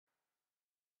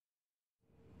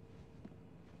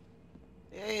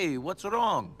Hey, what's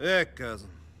wrong? Yeah, cousin.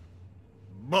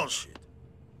 Bullshit.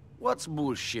 What's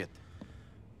bullshit?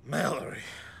 Mallory.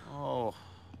 Oh,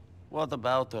 what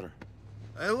about her?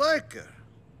 I like her.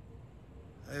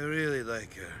 I really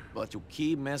like her. But you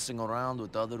keep messing around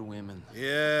with other women.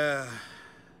 Yeah.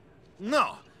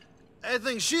 No. I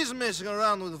think she's messing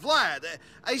around with Vlad.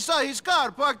 I saw his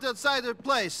car parked outside her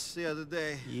place the other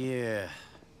day. Yeah.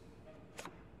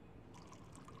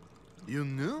 You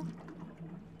knew?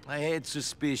 I had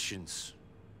suspicions.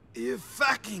 You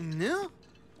fucking knew?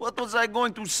 What was I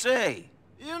going to say?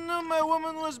 You knew my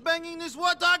woman was banging this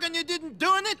warthog and you didn't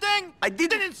do anything? I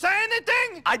didn't say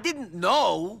anything? I didn't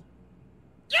know.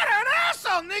 You're an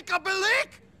asshole, Nico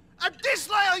Bellic! A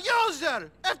disloyal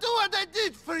user! After what I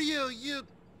did for you, you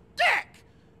dick!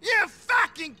 You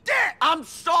fucking dick! I'm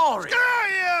sorry.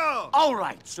 Screw you! All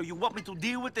right, so you want me to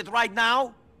deal with it right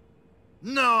now?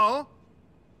 No.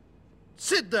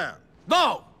 Sit down.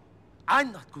 No!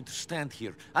 I'm not going to stand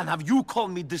here and have you call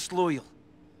me disloyal.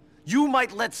 You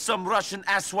might let some Russian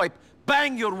asswipe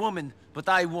bang your woman, but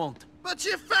I won't. But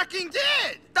you fucking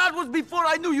did! That was before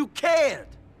I knew you cared.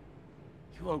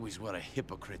 You always were a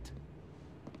hypocrite.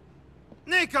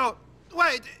 Nico,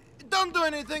 wait. Don't do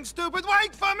anything stupid.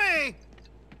 Wait for me!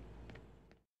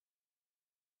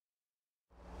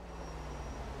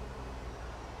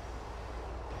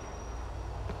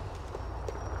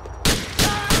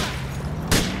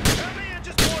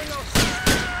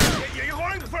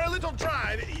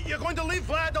 You're going to leave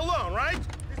Vlad alone, right?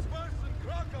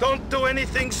 Don't do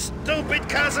anything stupid,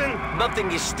 cousin! Nothing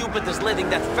as stupid as letting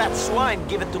that fat swine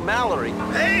give it to Mallory.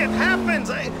 Hey, it happens!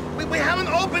 We have an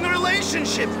open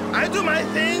relationship. I do my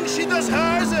thing, she does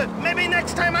hers. Maybe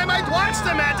next time I might watch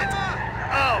them at it.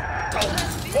 Oh,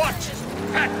 don't watch!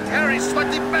 Fat, hairy,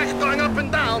 sweaty back going up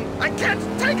and down. I can't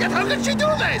take it! How could she do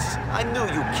this? I knew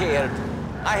you cared.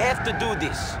 I have to do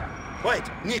this. Wait,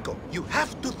 Nico, you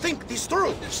have to think this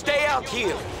through. Stay out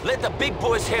here. Let the big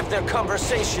boys have their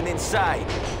conversation inside.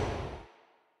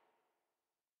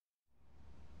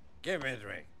 Give me a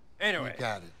drink. Anyway, You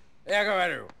got it. я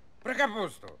говорю про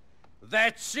капусту.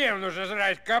 Зачем нужно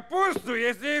жрать капусту,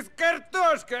 если есть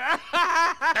картошка?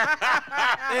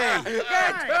 Hey,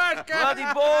 Картошка! bloody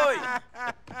boy!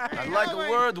 I'd like a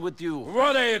word with you.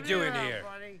 What are you doing here?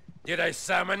 Did I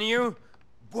summon you?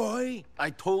 Boy? I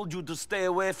told you to stay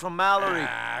away from Mallory.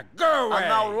 Go away! And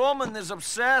now Roman is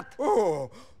upset. Oh,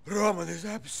 Roman is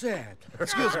upset.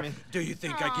 Excuse me. Do you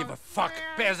think I give a fuck,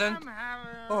 peasant?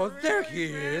 Oh, there he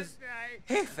is.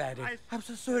 Hey, fatty, I'm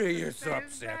so sorry you're so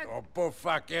upset. Oh, poor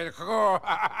fucking whore.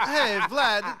 Hey,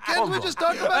 Vlad, can't we just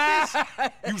talk about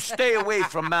this? You stay away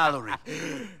from Mallory.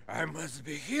 I must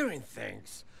be hearing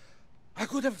things. I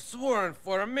could have sworn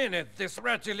for a minute this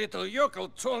ratty little yokel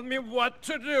told me what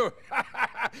to do.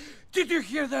 Did you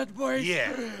hear that, boys?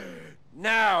 Yeah.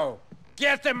 Now,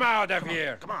 get them out of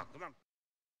here. Come on, come on.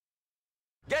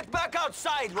 Get back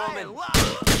outside, Roman.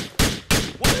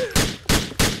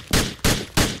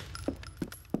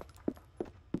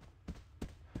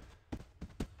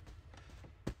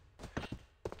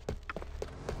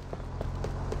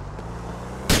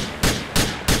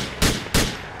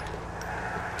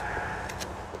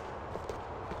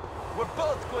 We're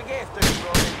both going after you,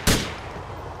 Roman.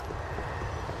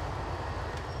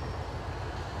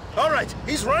 All right,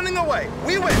 he's running away.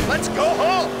 We win. Let's go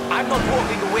home. I'm not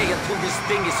walking away until this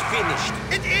thing is finished.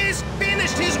 It is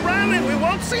finished. He's running. We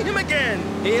won't see him again.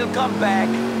 He'll come back.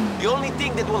 The only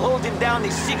thing that will hold him down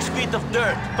is 6 feet of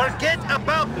dirt. Forget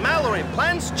about Mallory.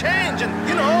 Plans change, and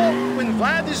you know, when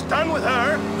Vlad is done with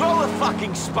her. Grow a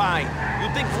fucking spine. You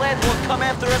think Vlad will come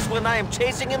after us when I am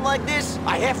chasing him like this?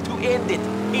 I have to end it.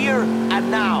 Here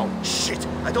and now. Shit,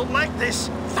 I don't like this.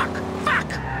 Fuck, fuck.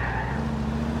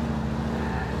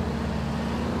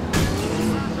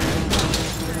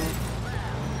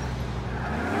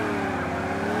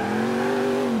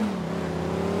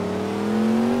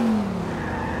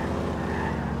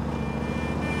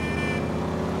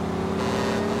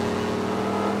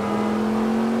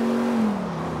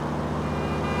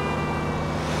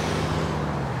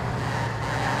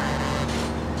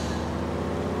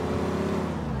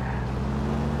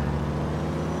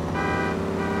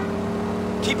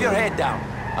 Keep your head down.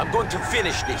 I'm going to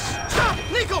finish this. Stop,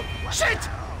 Nico! Shit!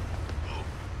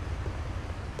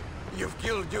 You've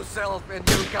killed yourself and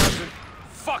your cousin.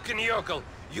 Fucking yokel.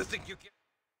 You think you can...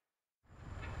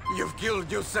 You've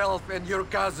killed yourself and your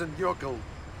cousin, yokel.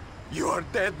 You are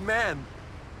dead man.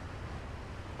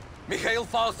 Mikhail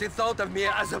Fausti thought of me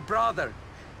as a brother.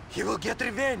 He will get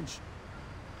revenge.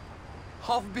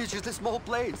 Half Beach is a small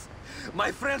place.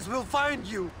 My friends will find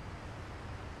you.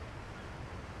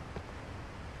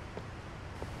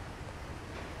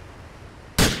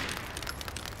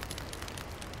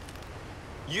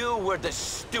 You were the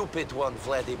stupid one,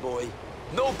 Vladdy boy.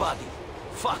 Nobody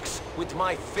fucks with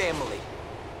my family.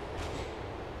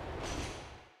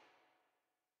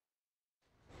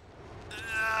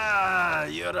 Ah,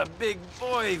 you're a big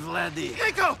boy, Vladdy.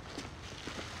 Nico!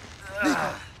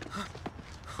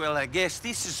 Well, I guess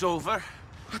this is over.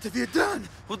 What have you done?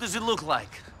 What does it look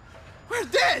like? We're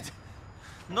dead!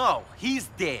 No, he's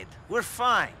dead. We're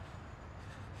fine.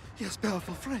 He has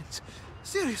powerful friends.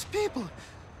 Serious people.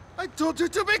 I told you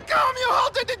to be calm, you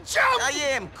halted and jumped! I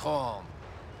am calm.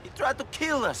 He tried to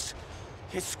kill us.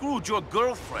 He screwed your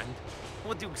girlfriend.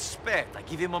 What do you expect? I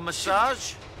give him a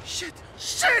massage? Shit!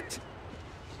 Shit!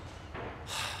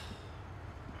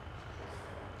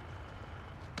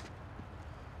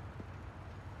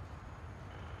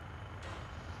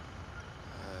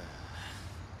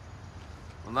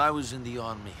 When I was in the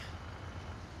army,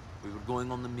 we were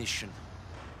going on a mission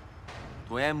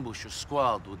to ambush a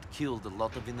squad who had killed a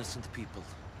lot of innocent people.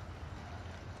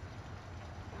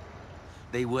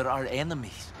 They were our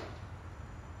enemies.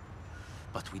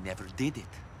 But we never did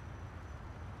it.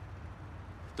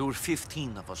 There were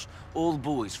 15 of us, all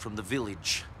boys from the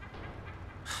village.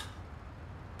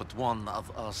 But one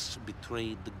of us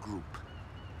betrayed the group.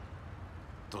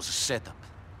 It was a setup.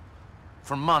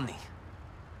 For money.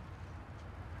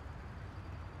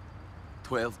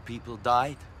 12 people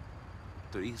died.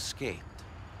 3 escaped.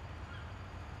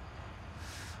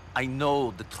 I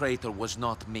know the traitor was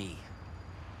not me.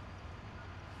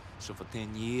 So for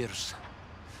 10 years,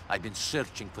 I've been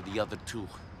searching for the other 2.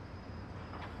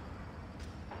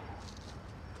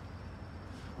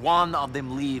 One of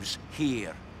them lives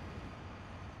here.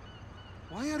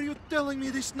 Why are you telling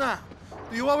me this now?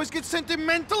 Do you always get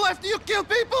sentimental after you kill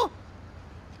people?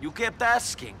 You kept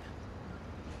asking.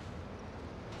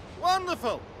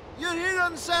 Wonderful! You're here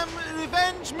on some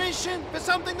revenge mission for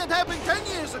something that happened 10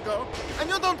 years ago, and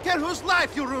you don't care whose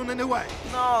life you ruin anyway.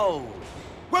 No,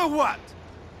 Well, what?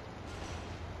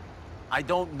 I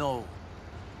don't know.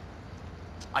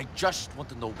 I just want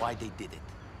to know why they did it.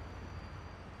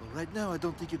 Well, right now, I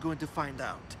don't think you're going to find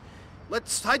out.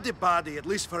 Let's hide the body, at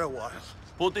least for a while.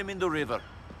 Put him in the river.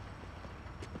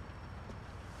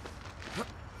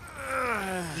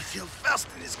 If he'll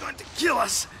fasten, he's going to kill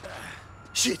us.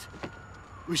 Shit!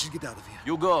 We should get out of here.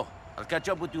 You go. I'll catch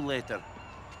up with you later.